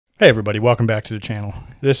Hey everybody, welcome back to the channel.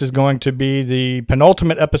 This is going to be the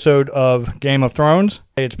penultimate episode of Game of Thrones.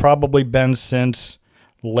 It's probably been since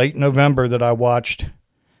late November that I watched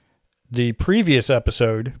the previous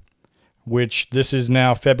episode, which this is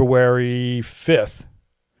now February 5th.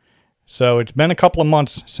 So it's been a couple of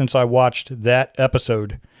months since I watched that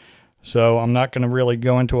episode. So I'm not going to really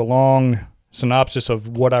go into a long synopsis of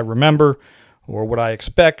what I remember or what I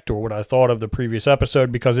expect or what I thought of the previous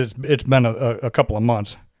episode because it's been a couple of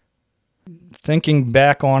months. Thinking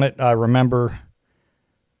back on it, I remember.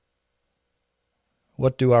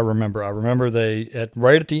 What do I remember? I remember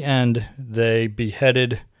right at the end, they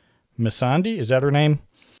beheaded Missandei. Is that her name?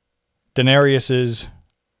 Daenerys's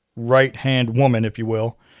right-hand woman, if you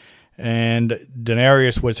will. And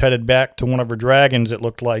Daenerys was headed back to one of her dragons, it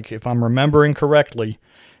looked like, if I'm remembering correctly.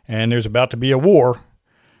 And there's about to be a war.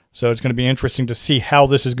 So it's going to be interesting to see how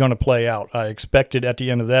this is going to play out. I expected at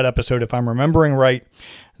the end of that episode, if I'm remembering right,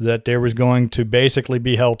 that there was going to basically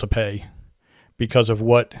be hell to pay because of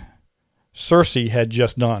what Cersei had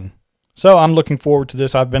just done. So I'm looking forward to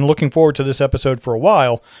this. I've been looking forward to this episode for a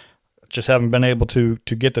while. Just haven't been able to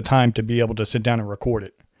get the time to be able to sit down and record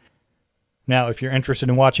it. Now, if you're interested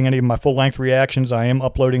in watching any of my full-length reactions, I am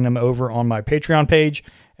uploading them over on my Patreon page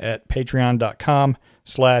at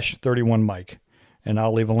patreon.com/31mike. And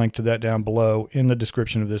I'll leave a link to that down below in the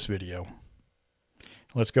description of this video.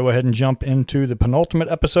 Let's go ahead and jump into the penultimate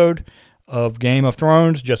episode of Game of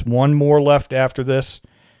Thrones. Just one more left after this.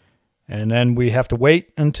 And then we have to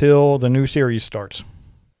wait until the new series starts.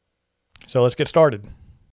 So let's get started.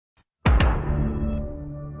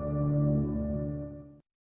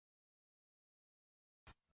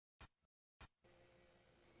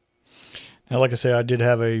 Now, like I say, I did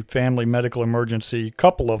have a family medical emergency, a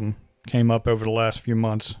couple of them came up over the last few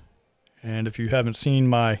months. And if you haven't seen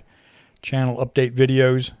my channel update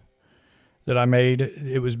videos that I made,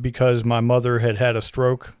 it was because my mother had had a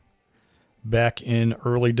stroke back in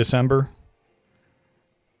early December.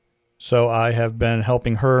 So I have been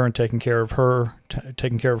helping her and taking care of her,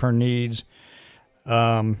 taking care of her needs.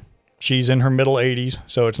 She's in her middle 80s,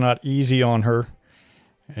 so it's not easy on her.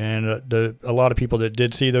 And a lot of people that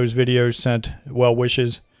did see those videos sent well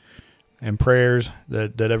wishes and prayers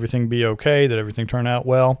that everything be okay, that everything turn out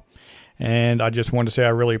well. And I just want to say I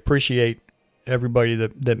really appreciate everybody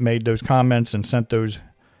that made those comments and sent those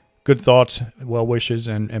good thoughts, well wishes,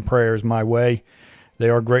 and prayers my way.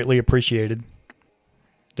 They are greatly appreciated.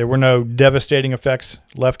 There were no devastating effects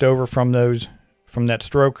left over from that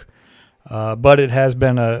stroke, but it has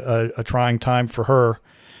been a trying time for her.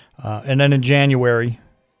 And then in January,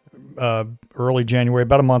 early January,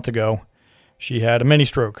 about a month ago, she had a mini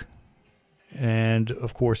stroke. And,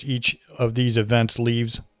 of course, each of these events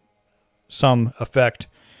leaves some effect.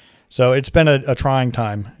 So it's been a trying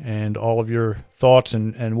time, and all of your thoughts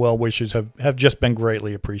and well wishes have just been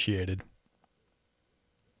greatly appreciated.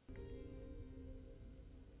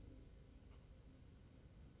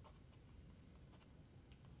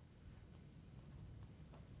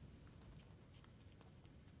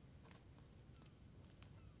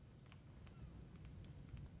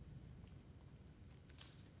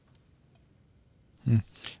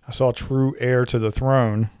 I saw true heir to the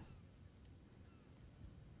throne.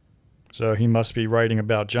 So he must be writing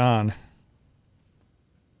about Jon.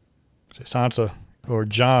 Sansa, or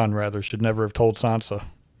Jon rather, should never have told Sansa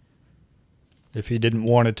if he didn't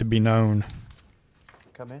want it to be known.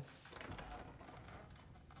 Come in.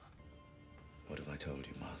 What have I told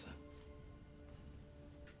you, Martha?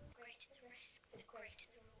 The greater the risk, the greater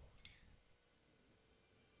the reward.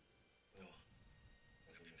 Go on.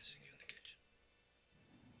 They'll be missing you in the kitchen.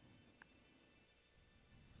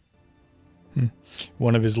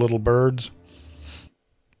 One of his little birds.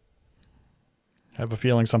 I have a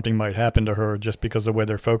feeling something might happen to her just because of the way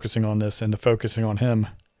they're focusing on this and focusing on him.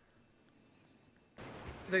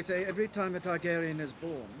 They say every time a Targaryen is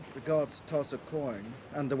born, the gods toss a coin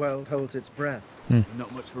and the world holds its breath.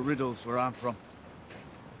 Not much for riddles where I'm from.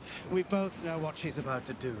 We both know what she's about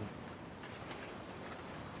to do.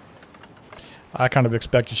 I kind of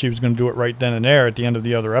expected she was going to do it right then and there at the end of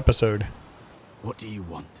the other episode. What do you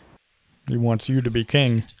want? He wants you to be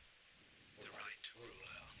king. The right to rule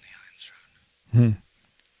her on the Iron Throne.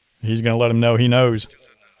 He's going to let him know he knows. Still don't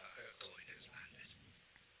know how her coin has landed.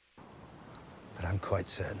 But I'm quite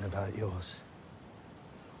certain about yours.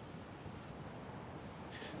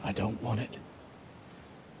 I don't want it.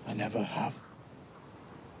 I never have.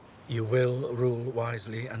 You will rule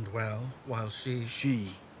wisely and well, while she... She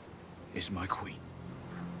is my queen.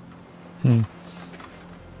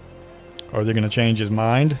 Are they going to change his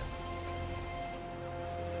mind?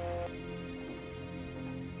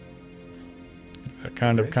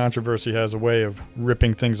 kind of controversy has a way of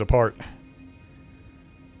ripping things apart.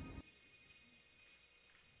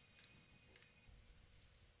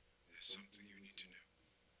 There's something you need to know.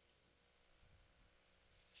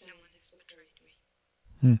 Someone has betrayed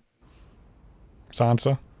me.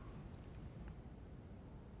 Sansa?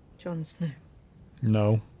 Jon Snow.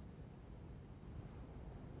 No.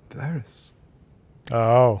 Varys.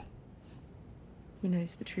 Oh. He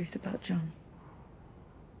knows the truth about Jon.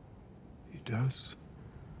 He does.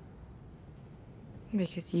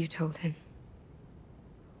 Because you told him.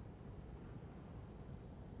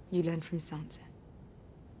 You learned from Sansa.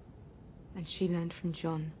 And she learned from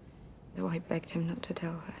Jon, though I begged him not to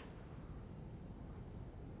tell her.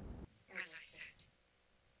 As I said,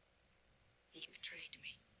 he betrayed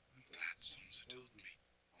me. I'm glad Sansa told me.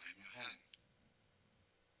 I am your hand.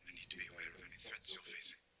 I need to be aware of any threats you're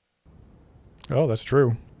facing. Oh, that's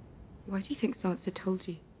true. Why do you think Sansa told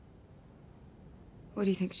you? What do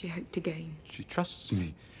you think she hoped to gain? She trusts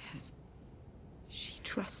me. Yes. She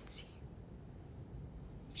trusts you.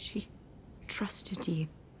 She trusted you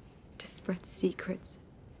to spread secrets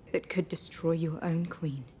that could destroy your own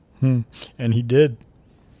queen. And he did.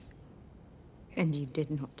 And you did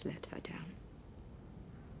not let her down.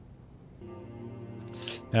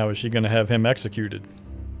 Now, is she going to have him executed?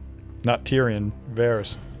 Not Tyrion,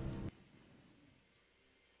 Varys.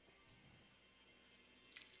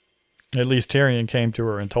 At least Tyrion came to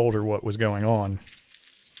her and told her what was going on.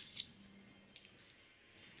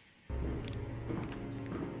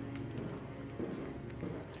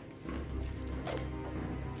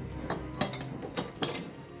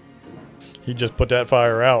 He just put that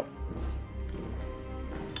fire out.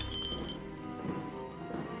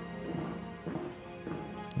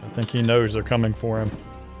 I think he knows they're coming for him.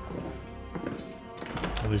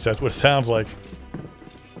 At least that's what it sounds like.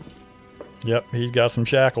 Yep, he's got some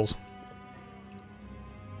shackles.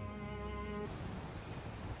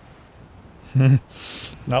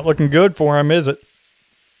 Not looking good for him, is it? It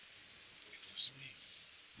was me.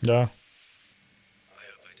 Yeah. I hope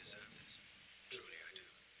I deserve this. Truly I do.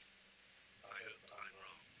 I hope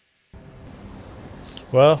I'm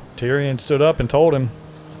wrong. Well, Tyrion stood up and told him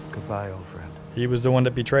Goodbye, old friend. he was the one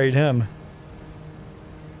that betrayed him.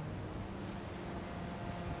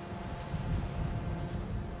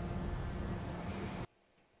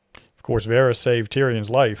 Of course, Varys saved Tyrion's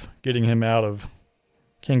life, getting him out of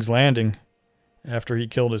King's Landing after he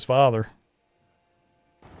killed his father.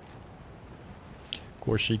 Of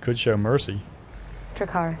course, she could show mercy.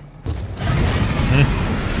 Dracarys.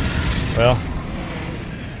 Well,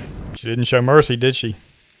 she didn't show mercy, did she?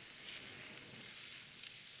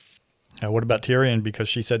 Now, what about Tyrion? Because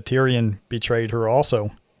she said Tyrion betrayed her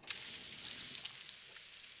also.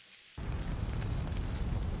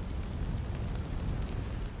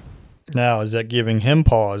 Now, is that giving him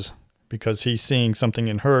pause? Because he's seeing something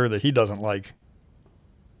in her that he doesn't like.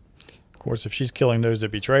 Of course, if she's killing those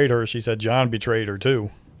that betrayed her, she said Jon betrayed her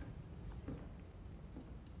too.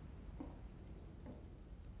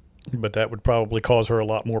 But that would probably cause her a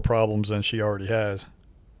lot more problems than she already has.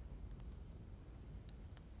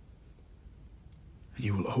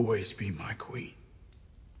 You will always be my queen.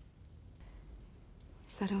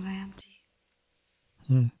 Is that all I am to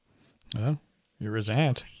you? Well, you're his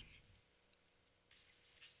aunt.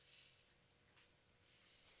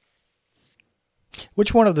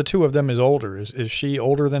 Which one of the two of them is older? Is she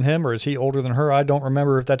older than him or is he older than her? I don't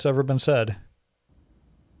remember if that's ever been said.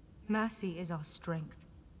 Mercy is our strength.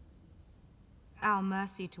 Our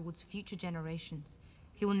mercy towards future generations.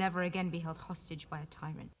 He will never again be held hostage by a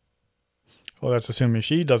tyrant. Well, that's assuming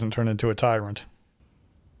she doesn't turn into a tyrant.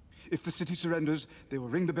 If the city surrenders, they will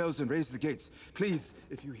ring the bells and raise the gates. Please,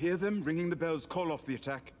 if you hear them ringing the bells, call off the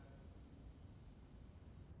attack.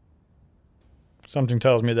 Something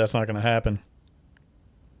tells me that's not going to happen.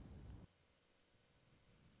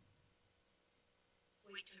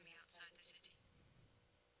 Wait for me outside the city.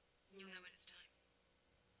 You'll know when it's time.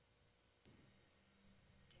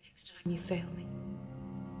 The next time You fail me.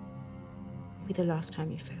 Will be the last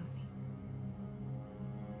time you fail me.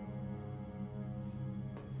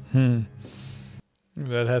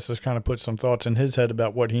 That has to kind of put some thoughts in his head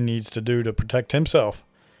about what he needs to do to protect himself.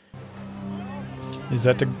 Is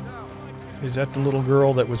that the little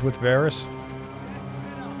girl that was with Varys?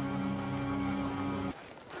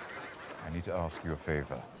 I need to ask you a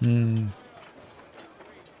favor. Hmm.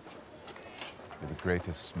 You're the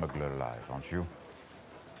greatest smuggler alive, aren't you?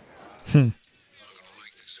 Not gonna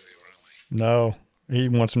like this for you, are we? No. He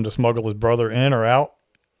wants him to smuggle his brother in or out.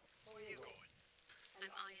 Where are you going? I'm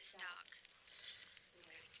Arya Stark. I'm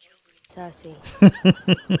going to kill Queen Cersei.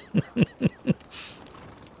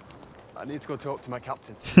 I need to go talk to my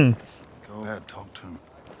captain. Go ahead, talk to him.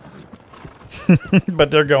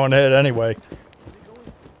 But they're going ahead anyway.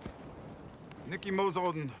 Niki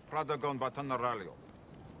Mozon Pradagon Batanaralio.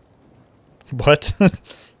 What?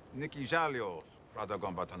 Niki Jalio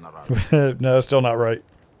Pradagon Batanaralio. No, it's still not right.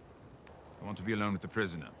 I want to be alone with the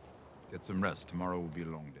prisoner. Get some rest. Tomorrow will be a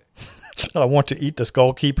long day. I want to eat the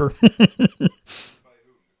Skull Keeper. Our enemy's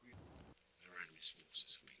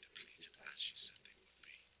forces have been depleted as she said they would be.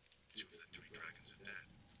 2 of the 3 dragons are dead.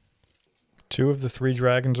 2 of the 3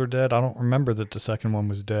 dragons are dead? I don't remember that the second one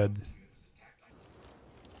was dead.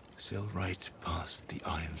 Sail right past the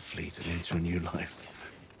Iron Fleet and into a new life.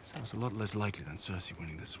 Sounds a lot less likely than Cersei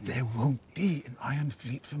winning this war. There won't be an Iron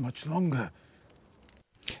Fleet for much longer.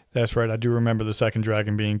 That's right, I do remember the second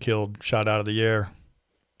dragon being killed, shot out of the air.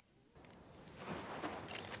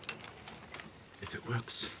 If it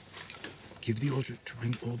works, give the order to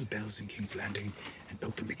ring all the bells in King's Landing and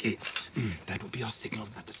open the gates. That will be our signal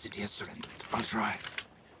that the city has surrendered. I'll try.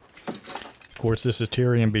 Of course, this is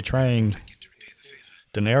Tyrion betraying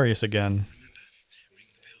Daenerys again.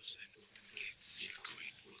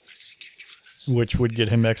 Which would get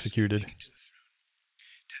him executed.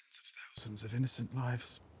 Thousands of innocent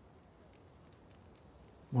lives.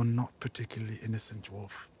 One not particularly innocent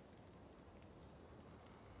dwarf.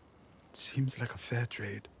 It seems like a fair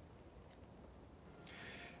trade.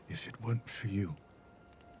 If it weren't for you,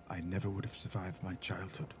 I never would have survived my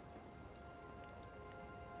childhood.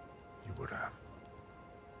 You would have.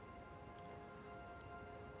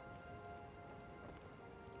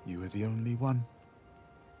 You were the only one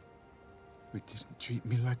who didn't treat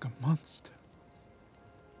me like a monster.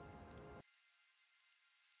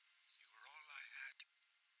 You were all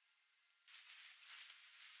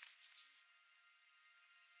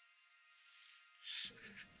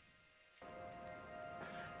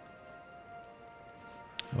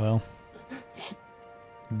I had. Well,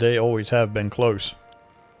 they always have been close.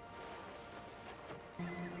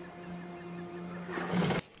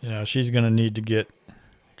 You know, she's going to need to get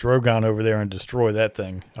Drogon over there and destroy that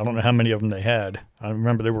thing. I don't know how many of them they had. I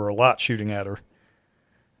remember there were a lot shooting at her.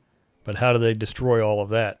 But how do they destroy all of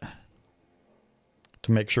that?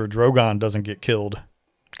 To make sure Drogon doesn't get killed.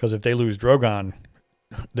 Because if they lose Drogon,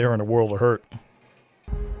 they're in a world of hurt.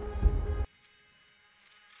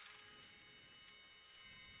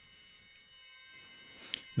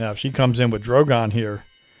 Now, if she comes in with Drogon here,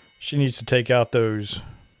 she needs to take out those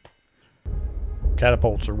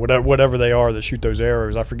catapults or whatever they are that shoot those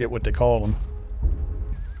arrows. I forget what they call them.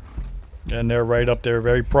 And they're right up there,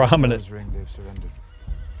 very prominent.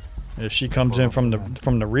 If she comes in from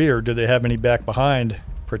the rear, do they have any back behind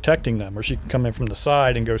protecting them? Or she can come in from the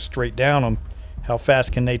side and go straight down them. How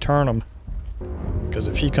fast can they turn them? Because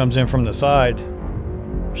if she comes in from the side,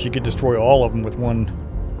 she could destroy all of them with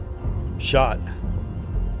one shot.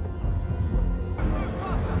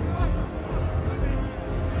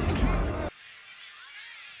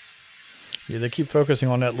 Yeah, they keep focusing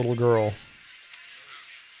on that little girl.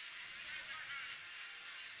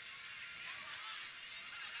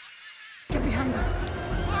 Get behind them.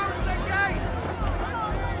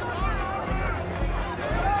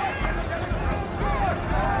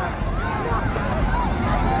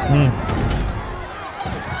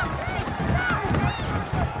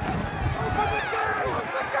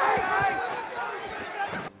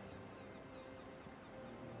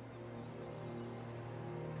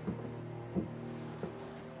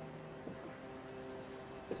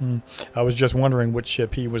 I was just wondering which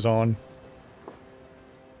ship he was on.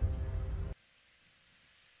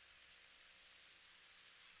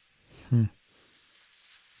 You're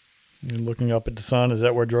looking up at the sun. Is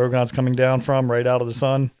that where Drogon's coming down from? Right out of the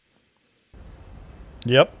sun?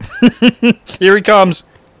 Yep. Here he comes.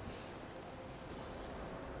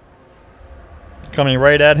 Coming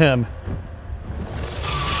right at him.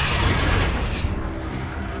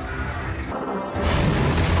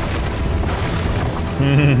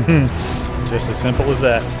 Just as simple as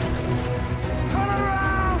that.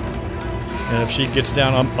 And if she gets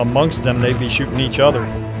down amongst them, they'd be shooting each other.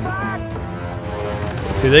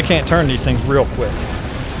 See, they can't turn these things real quick.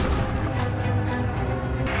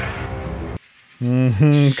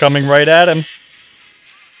 Coming right at him.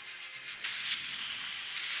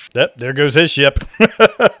 Yep, there goes his ship.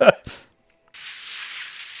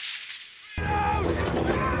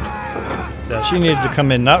 So she needed to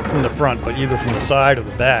come in not from the front, but either from the side or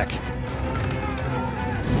the back.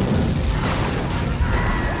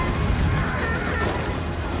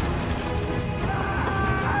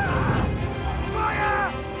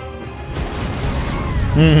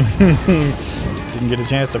 Didn't get a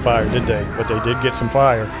chance to fire, did they? But they did get some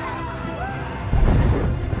fire.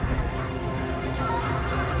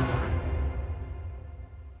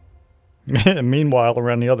 Meanwhile,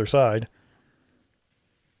 around the other side.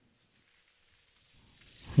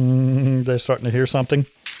 They're starting to hear something.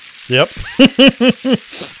 Yep.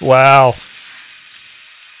 Wow.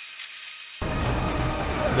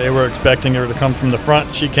 They were expecting her to come from the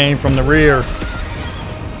front. She came from the rear.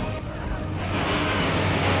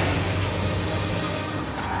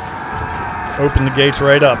 Open the gates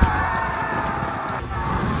right up.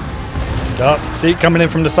 Up. See, coming in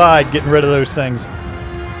from the side, getting rid of those things.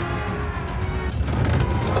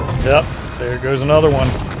 Yep. There goes another one.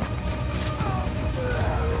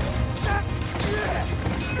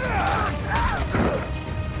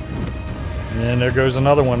 And there goes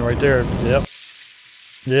another one right there. Yep.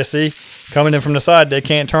 Yeah, see? Coming in from the side, they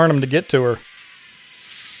can't turn them to get to her.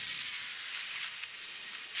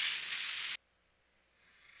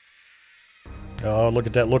 Oh, look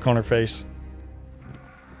at that look on her face.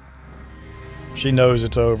 She knows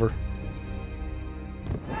it's over.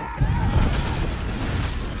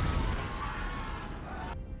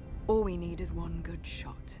 All we need is one good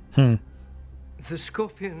shot. The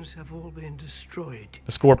Scorpions have all been destroyed.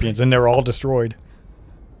 The Scorpions, and they're all destroyed.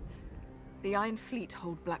 The Iron Fleet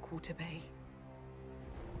hold Blackwater Bay.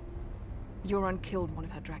 Euron killed one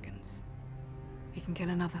of her dragons. He can kill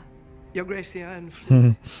another. Your Grace, the Iron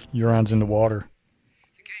Fleet. Euron's in the water.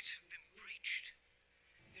 The gates have been breached.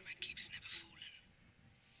 The Red Keep has never fallen.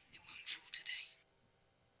 It won't fall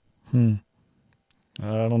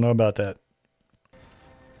today. I don't know about that.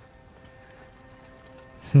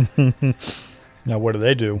 Now, what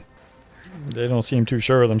do? They don't seem too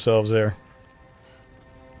sure of themselves there.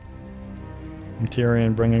 And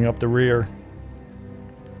Tyrion bringing up the rear.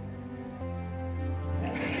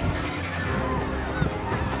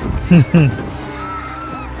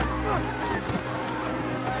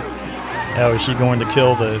 Now, is she going to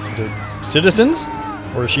kill the citizens?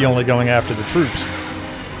 Or is she only going after the troops?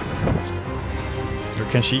 Or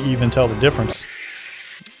can she even tell the difference?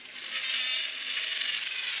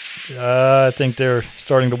 I think they're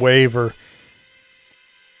starting to waver.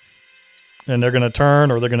 And they're going to turn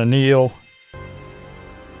or they're going to kneel.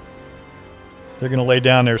 They're going to lay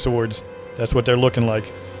down their swords. That's what they're looking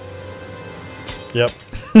like. Yep.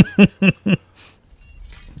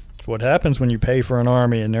 It's what happens when you pay for an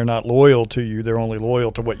army and they're not loyal to you. They're only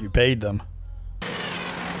loyal to what you paid them.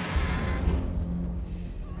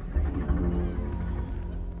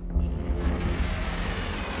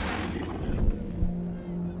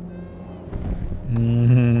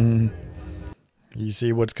 You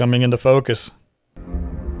see what's coming into focus.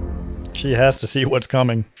 She has to see what's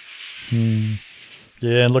coming.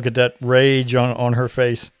 Yeah, and look at that rage on her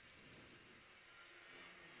face.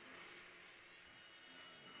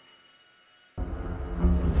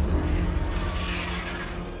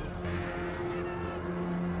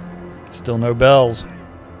 Still no bells.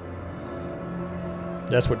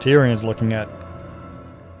 That's what Tyrion's looking at.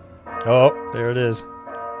 Oh, there it is.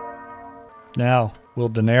 Now, will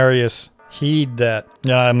Daenerys heed that?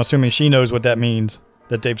 Yeah, I'm assuming she knows what that means.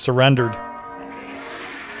 That they've surrendered.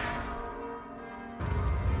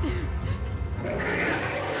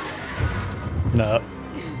 No.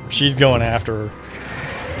 She's going after her.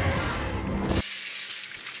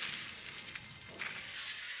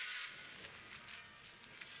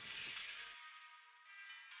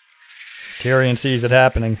 Tyrion sees it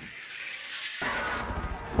happening.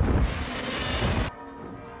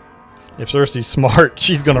 If Cersei's smart,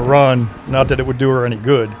 she's gonna run. Not that it would do her any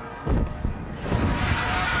good.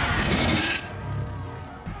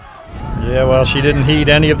 Yeah, well, she didn't heed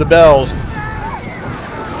any of the bells.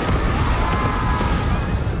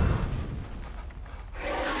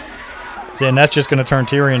 See, and that's just gonna turn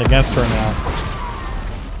Tyrion against her now.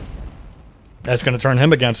 That's gonna turn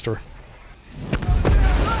him against her.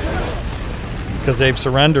 Because they've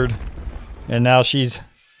surrendered. And now she's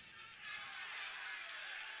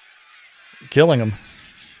killing him.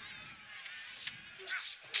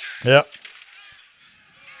 Yep.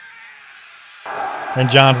 And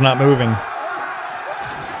Jon's not moving.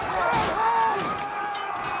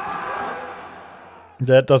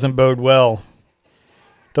 That doesn't bode well.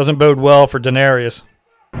 Doesn't bode well for Daenerys.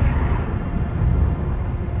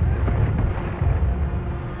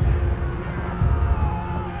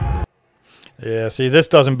 Yeah, see, this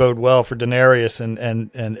doesn't bode well for Daenerys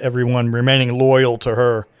and everyone remaining loyal to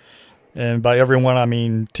her. And by everyone, I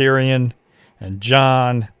mean Tyrion and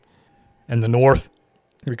Jon and the North.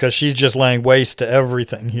 Because she's just laying waste to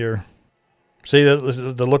everything here. See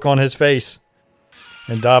the look on his face.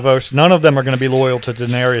 And Davos, none of them are going to be loyal to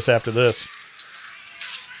Daenerys after this.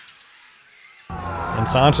 And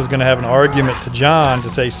Sansa's going to have an argument to Jon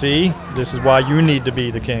to say, see, this is why you need to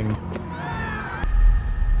be the king.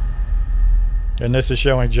 And this is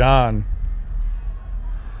showing Jon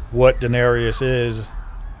what Daenerys is,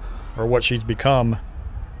 or what she's become.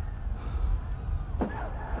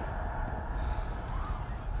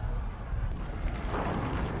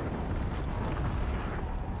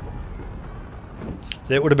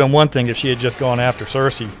 It would have been one thing if she had just gone after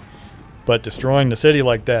Cersei, but destroying the city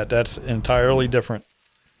like that, that's entirely different.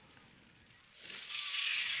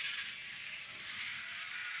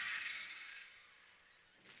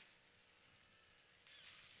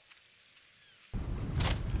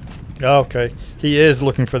 Okay, he is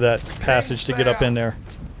looking for that passage to get up in there.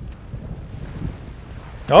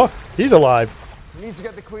 Oh, he's alive. We need to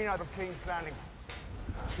get the Queen out of King's Landing.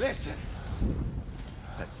 Listen.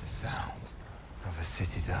 That's the sound of a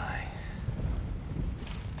city dying.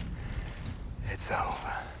 It's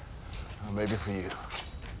over. Or maybe for you.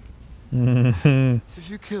 If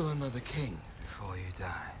you kill another king before you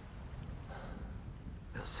die,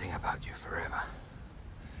 they'll sing about you forever.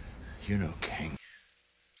 You know, king.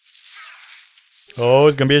 Oh,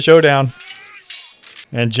 it's going to be a showdown.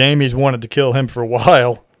 And Jaime's wanted to kill him for a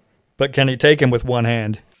while. But can he take him with one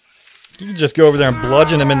hand? You can just go over there and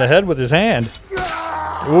bludgeon him in the head with his hand.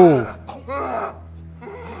 Ooh.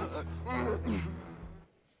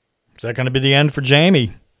 Is that going to be the end for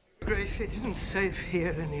Jaime? Grace, it isn't safe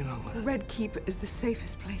here any longer. The Red Keep is the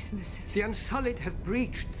safest place in the city. The Unsullied have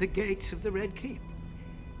breached the gates of the Red Keep.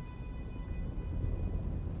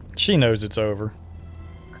 She knows it's over.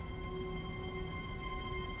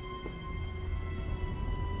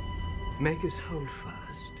 Make us hold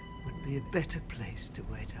fast would be a better place to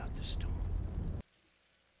wait out the storm.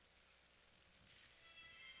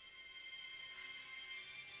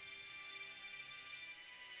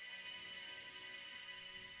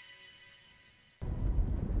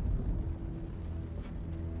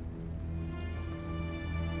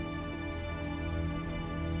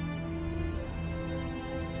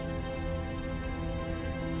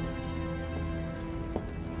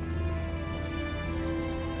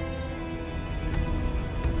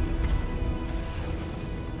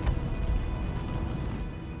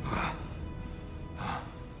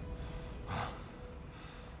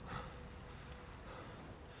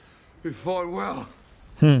 We fought well.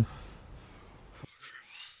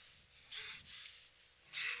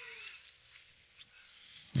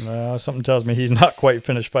 Something tells me he's not quite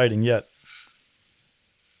finished fighting yet.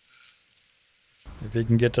 If he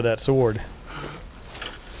can get to that sword.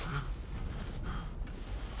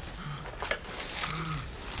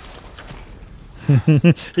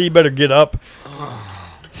 He better get up.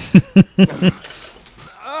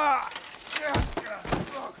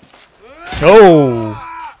 Oh!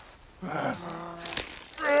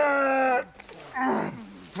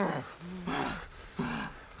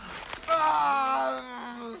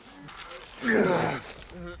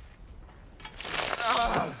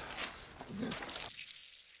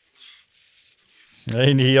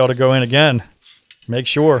 He ought to go in again. Make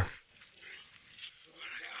sure.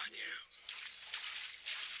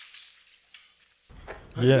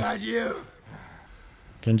 Yeah. Not you.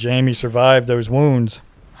 Can Jaime survive those wounds?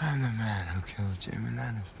 I'm the man who killed Jaime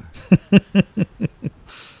Lannister.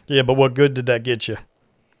 Yeah, but what good did that get you?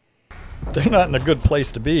 They're not in a good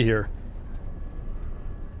place to be here.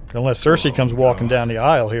 Unless Cersei comes walking down the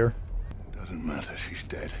aisle here. Doesn't matter, she's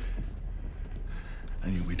dead.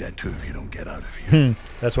 And you'll be dead too if you don't get out of here.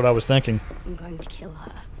 That's what I was thinking. I'm going to kill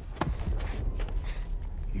her.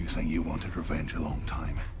 You think you wanted revenge a long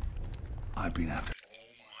time. I've been after it all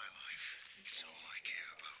my life. It's all I care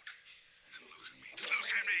about. And look at me. Look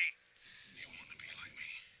at me! You want to be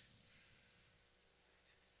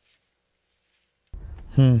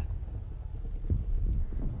like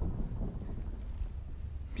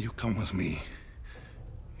me? You come with me.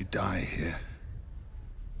 You die here.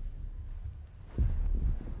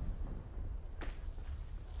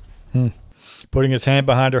 Putting his hand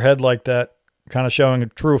behind her head like that, kind of showing a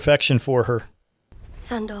true affection for her.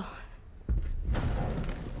 Sandor.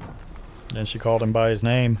 And she called him by his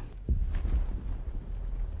name.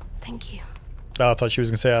 Thank you. Oh, I thought she was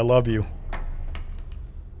going to say, I love you.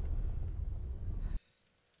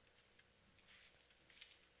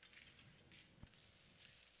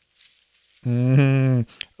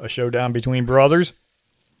 A showdown between brothers.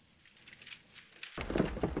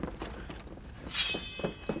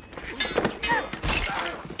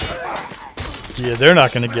 Yeah, they're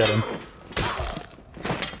not going to get him.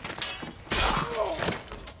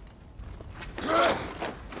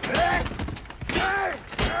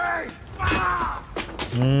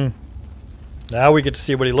 Now we get to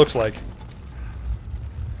see what he looks like.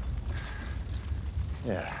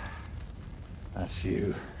 Yeah. That's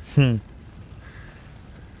you.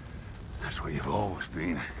 That's That's where you've always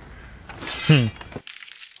been.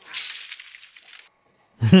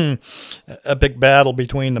 Epic battle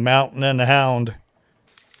between the mountain and the hound.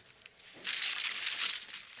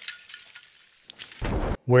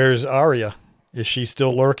 Where's Arya? Is she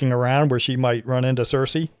still lurking around where she might run into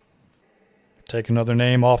Cersei? Take another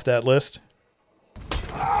name off that list.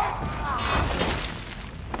 I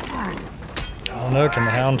don't know, can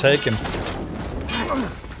the hound take him?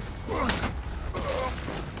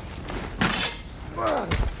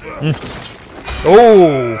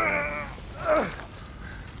 Oh!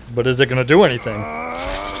 But is it going to do anything?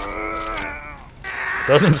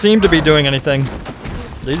 Doesn't seem to be doing anything.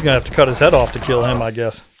 He's going to have to cut his head off to kill him, I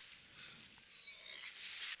guess.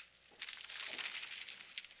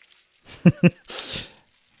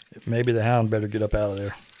 Maybe the hound better get up out of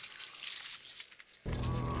there.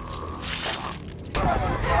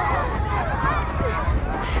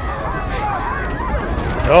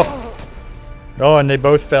 Oh! Oh, and they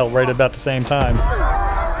both fell right about the same time.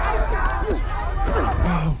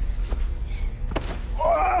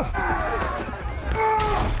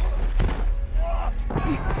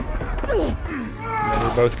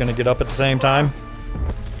 They're both going to get up at the same time?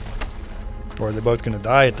 Or are they both going to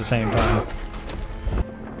die at the same time?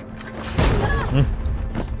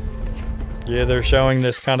 Yeah, they're showing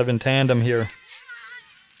this kind of in tandem here.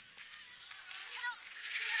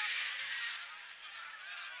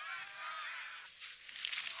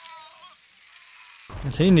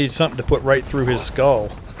 He needs something to put right through his skull.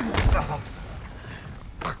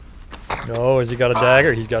 Oh, has he got a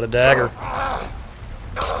dagger? He's got a dagger.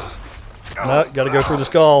 No, gotta go through the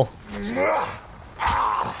skull.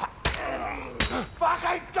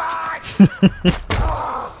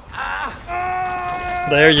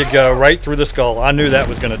 There you go, right through the skull. I knew that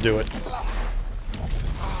was gonna do it.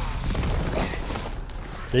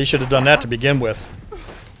 He should have done that to begin with.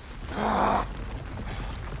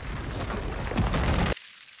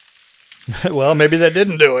 Well, maybe that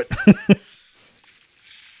didn't do it.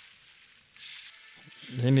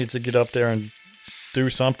 He needs to get up there and do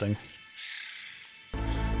something.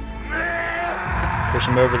 Push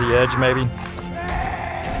him over the edge, maybe.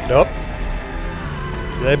 Nope.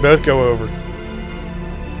 They both go over.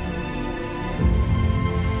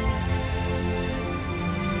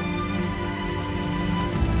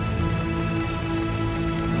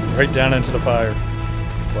 Right down into the fire.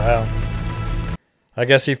 Wow. I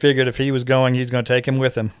guess he figured if he was going, he's going to take him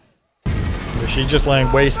with him. But she's just laying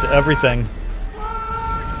waste to everything.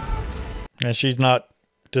 And she's not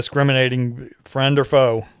discriminating friend or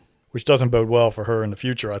foe, which doesn't bode well for her in the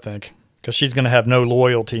future, I think. Because she's going to have no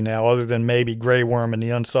loyalty now other than maybe Grey Worm and the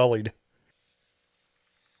Unsullied.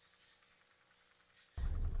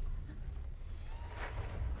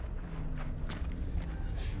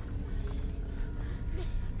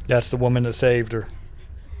 That's the woman that saved her.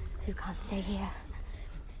 You can't stay here.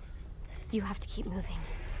 You have to keep moving.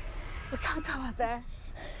 We can't go out there.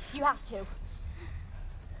 You have to.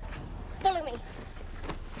 Follow me.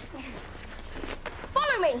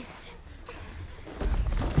 Follow me.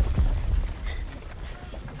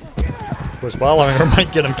 Was following her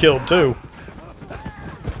might get him killed too.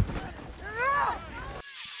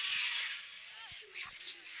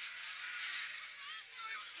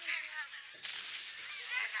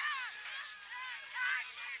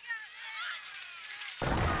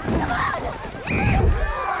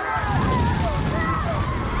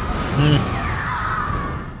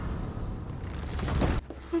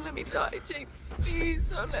 Don't let me die, Jaime. Please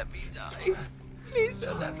don't let me die. Please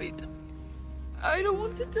don't let me die. I don't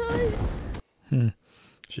want to die.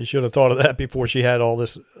 She should have thought of that before she had all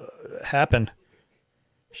this happen.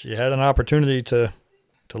 She had an opportunity to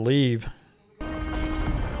leave.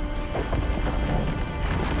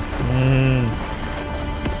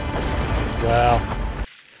 Wow.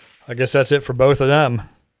 I guess that's it for both of them.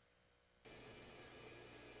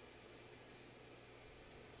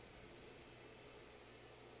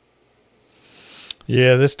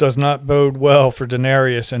 Yeah, this does not bode well for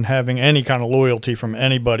Daenerys and having any kind of loyalty from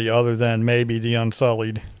anybody other than maybe the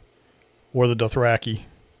Unsullied or the Dothraki.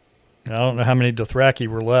 I don't know how many Dothraki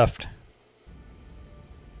were left.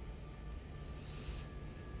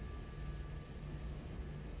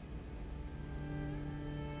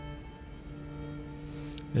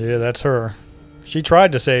 Yeah, that's her. She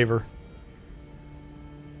tried to save her.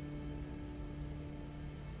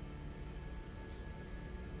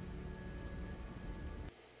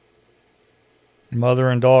 Mother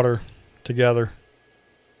and daughter together.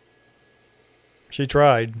 She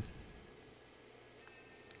tried.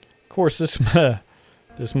 Of course, this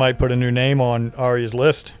might put a new name on Arya's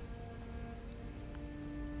list.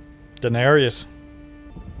 Daenerys.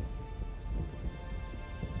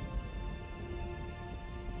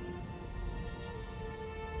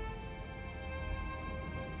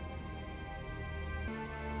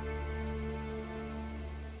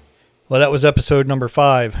 Well, that was episode number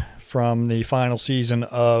 5 from the final season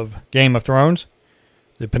of Game of Thrones.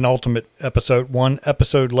 The penultimate episode, 1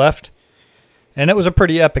 episode left. And it was a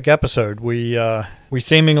pretty epic episode. We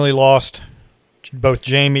seemingly lost both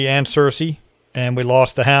Jaime and Cersei, and we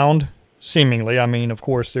lost the Hound. Seemingly. I mean, of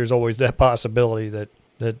course, there's always that possibility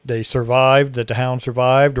that they survived, that the Hound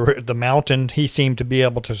survived, or the Mountain, he seemed to be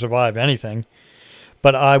able to survive anything.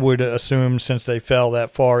 But I would assume since they fell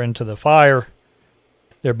that far into the fire,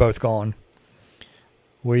 they're both gone.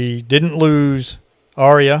 We didn't lose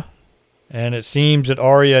Arya, and it seems that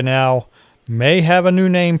Arya now may have a new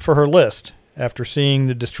name for her list after seeing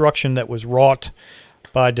the destruction that was wrought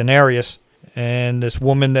by Daenerys. And this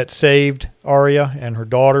woman that saved Arya and her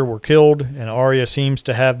daughter were killed, and Arya seems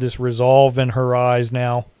to have this resolve in her eyes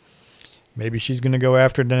now. Maybe she's going to go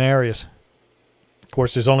after Daenerys. Of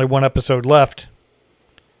course, there's only 1 episode left.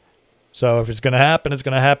 So if it's going to happen, it's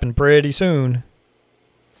going to happen pretty soon.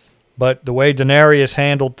 But the way Daenerys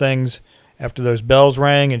handled things after those bells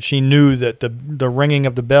rang, and she knew that the ringing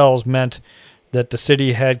of the bells meant that the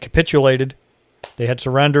city had capitulated, they had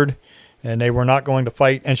surrendered, and they were not going to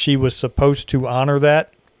fight, and she was supposed to honor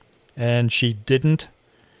that, and she didn't.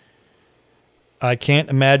 I can't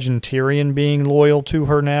imagine Tyrion being loyal to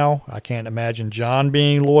her now. I can't imagine Jon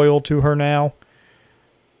being loyal to her now.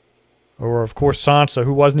 Or, of course, Sansa,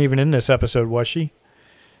 who wasn't even in this episode, was she?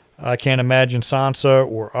 I can't imagine Sansa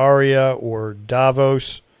or Arya or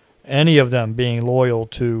Davos, any of them being loyal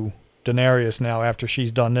to Daenerys now after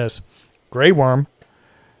she's done this. Grey Worm,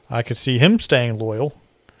 I could see him staying loyal.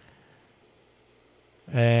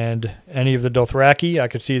 And any of the Dothraki, I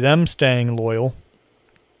could see them staying loyal.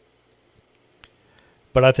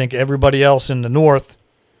 But I think everybody else in the north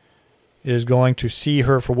is going to see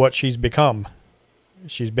her for what she's become.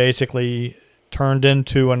 She's basically turned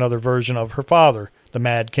into another version of her father, the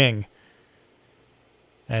Mad King.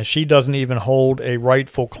 And she doesn't even hold a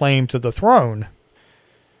rightful claim to the throne.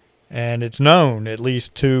 And it's known, at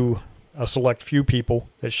least to a select few people,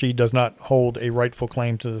 that she does not hold a rightful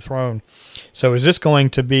claim to the throne. So is this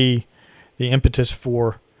going to be the impetus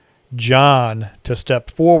for Jon to step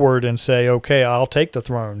forward and say, okay, I'll take the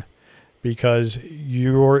throne because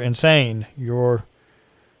you're insane. You're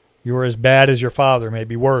as bad as your father,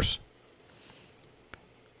 maybe worse.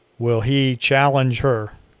 Will he challenge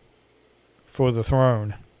her for the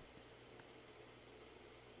throne?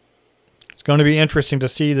 It's going to be interesting to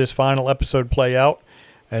see this final episode play out.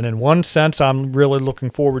 And in one sense, I'm really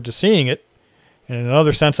looking forward to seeing it. And in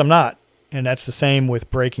another sense, I'm not. And that's the same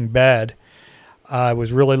with Breaking Bad. I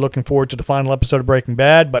was really looking forward to the final episode of Breaking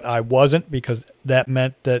Bad, but I wasn't because that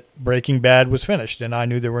meant that Breaking Bad was finished and I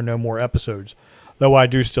knew there were no more episodes. Though I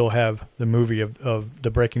do still have the movie of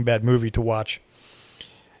the Breaking Bad movie to watch.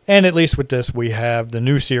 And at least with this, we have the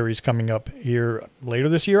new series coming up here later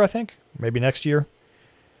this year, I think. Maybe next year.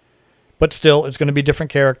 But still, it's going to be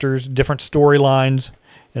different characters, different storylines.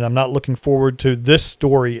 And I'm not looking forward to this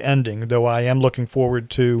story ending, though I am looking forward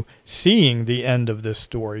to seeing the end of this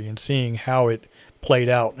story and seeing how it played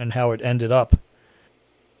out and how it ended up.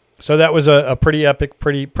 So that was a pretty epic,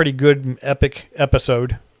 pretty good epic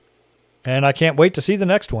episode. And I can't wait to see the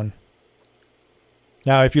next one.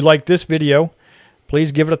 Now, if you like this video,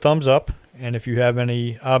 please give it a thumbs up. And if you have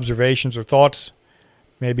any observations or thoughts,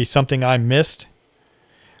 maybe something I missed,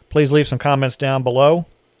 please leave some comments down below.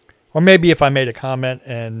 Or maybe if I made a comment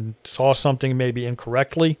and saw something maybe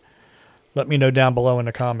incorrectly, let me know down below in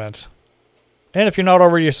the comments. And if you're not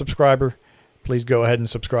already a subscriber, please go ahead and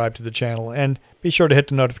subscribe to the channel. And be sure to hit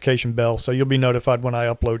the notification bell so you'll be notified when I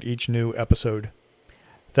upload each new episode.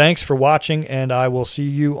 Thanks for watching, and I will see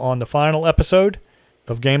you on the final episode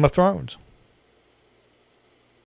of Game of Thrones.